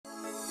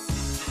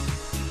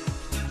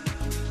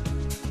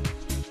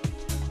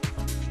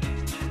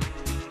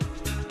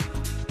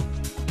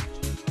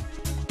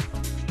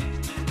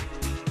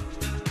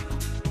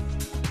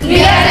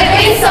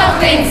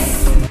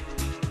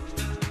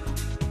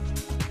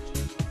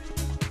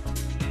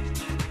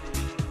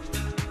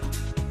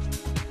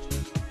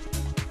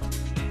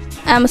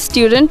am a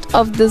student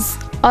of this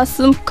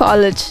awesome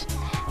college,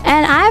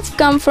 and I have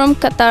come from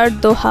Qatar,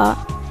 Doha.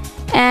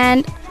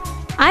 And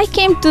I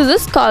came to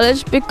this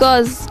college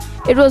because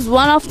it was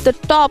one of the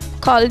top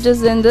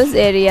colleges in this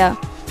area.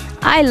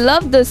 I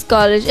love this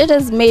college. It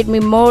has made me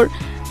more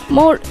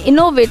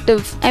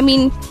innovative. I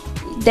mean,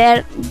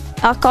 there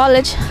our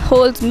college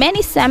holds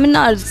many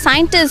seminars.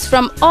 Scientists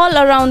from all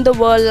around the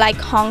world like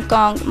Hong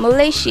Kong,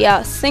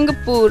 Malaysia,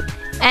 Singapore,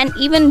 and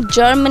even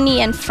Germany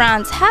and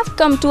France have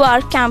come to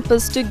our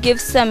campus to give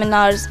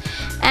seminars,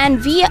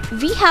 and we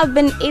have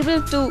been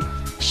able to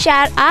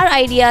share our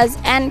ideas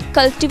and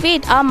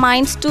cultivate our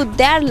minds to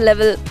their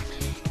level.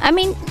 I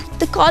mean,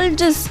 the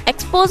college is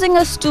exposing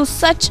us to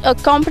such a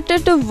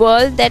competitive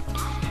world that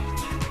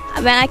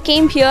when I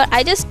came here,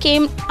 I just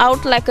came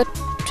out like a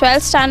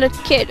 12th standard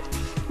kid.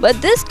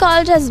 But this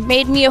college has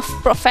made me a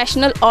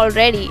professional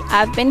already.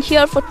 I've been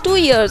here for 2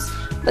 years,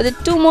 but the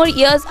 2 more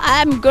years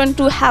I am going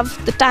to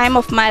have the time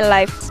of my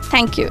life.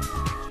 Thank you.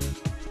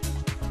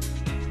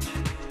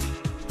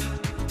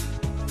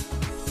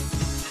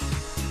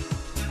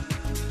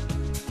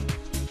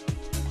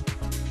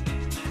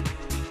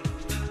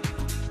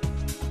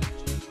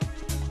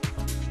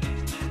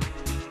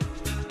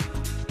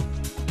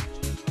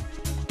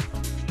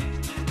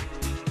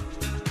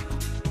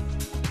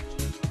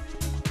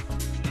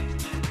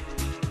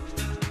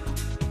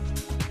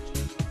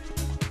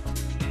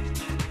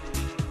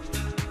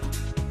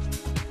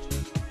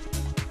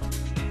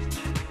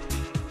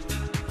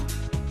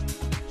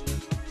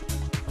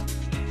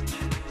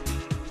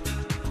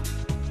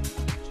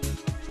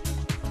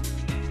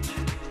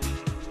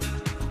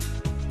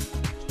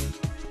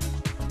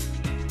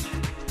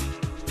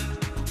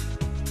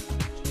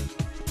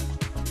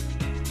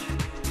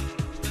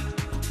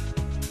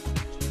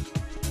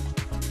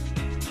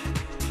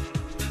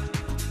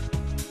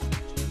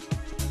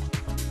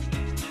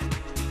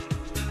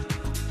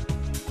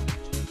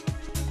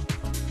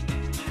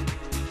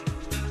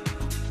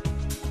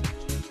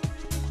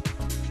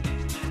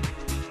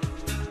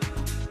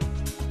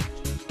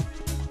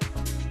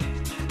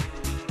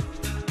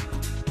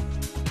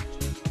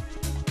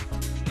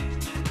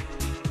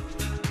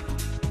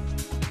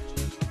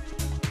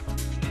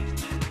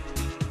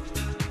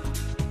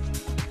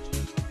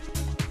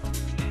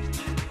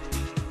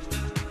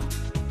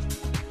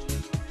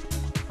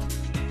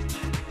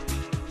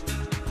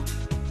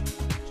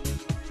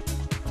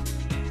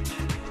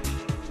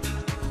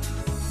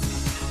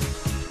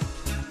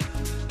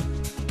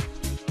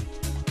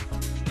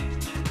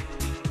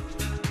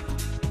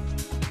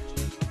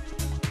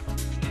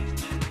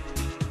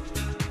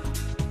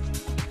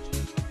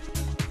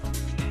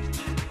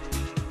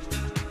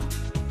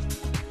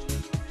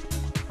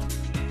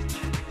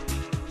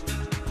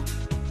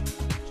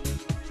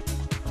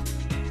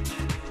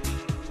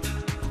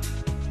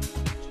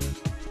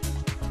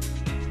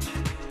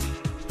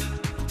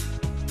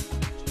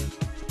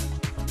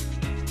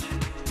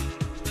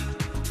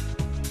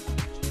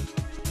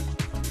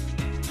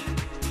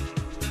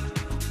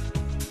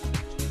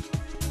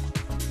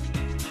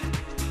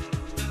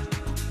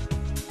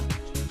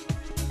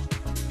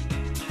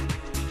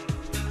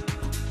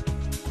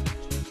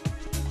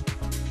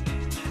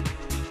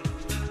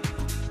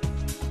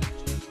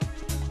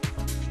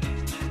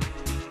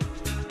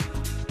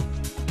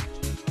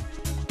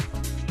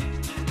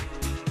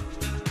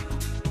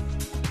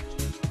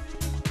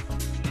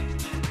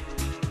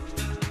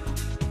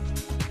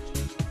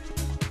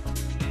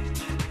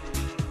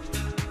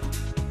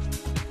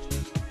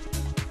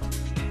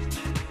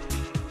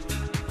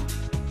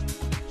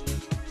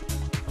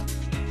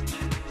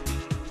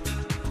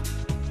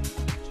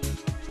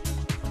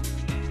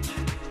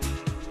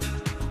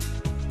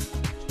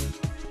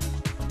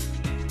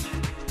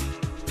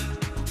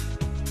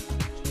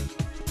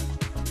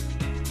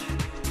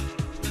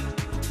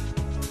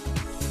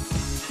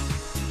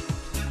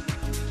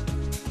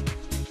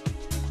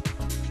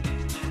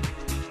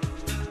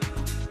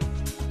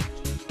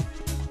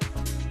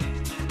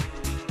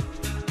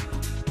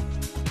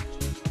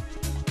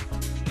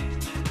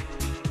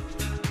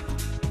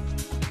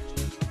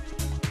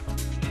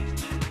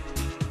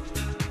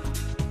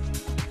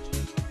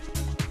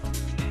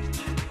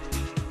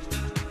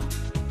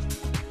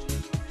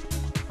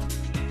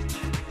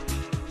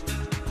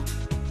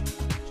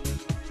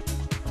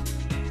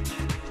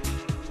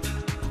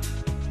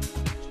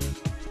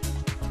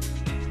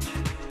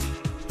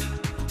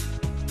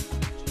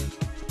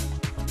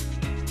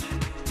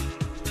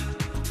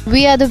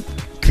 We are the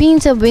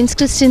Queens of Winds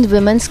Christian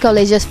Women's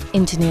College of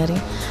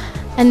Engineering,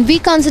 and we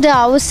consider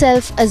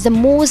ourselves as the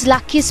most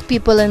luckiest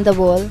people in the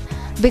world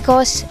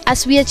because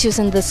as we are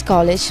chosen this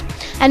college,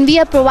 and we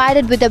are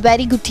provided with a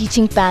very good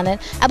teaching panel.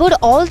 About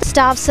all the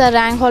staffs are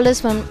rank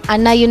holders from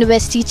Anna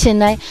University,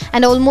 Chennai,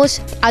 and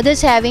almost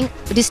others having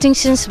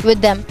distinctions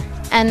with them.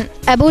 And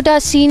about our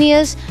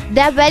seniors,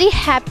 they are very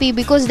happy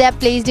because they are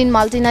placed in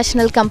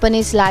multinational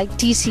companies like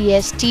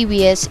TCS,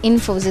 TVS,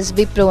 Infosys,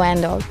 Wipro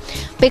and all.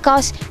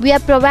 Because we are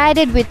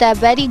provided with a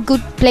very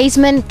good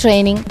placement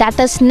training, that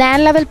is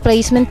NAN level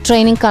placement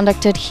training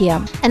conducted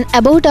here. And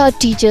about our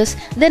teachers,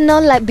 they're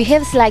not like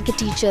behaves like a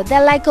teacher,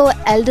 they're like our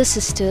elder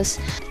sisters.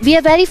 We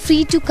are very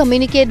free to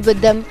communicate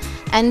with them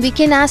and we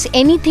can ask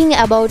anything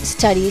about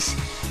studies.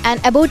 And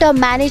about our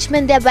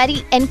management, they're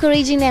very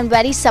encouraging and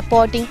very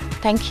supporting.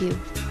 Thank you.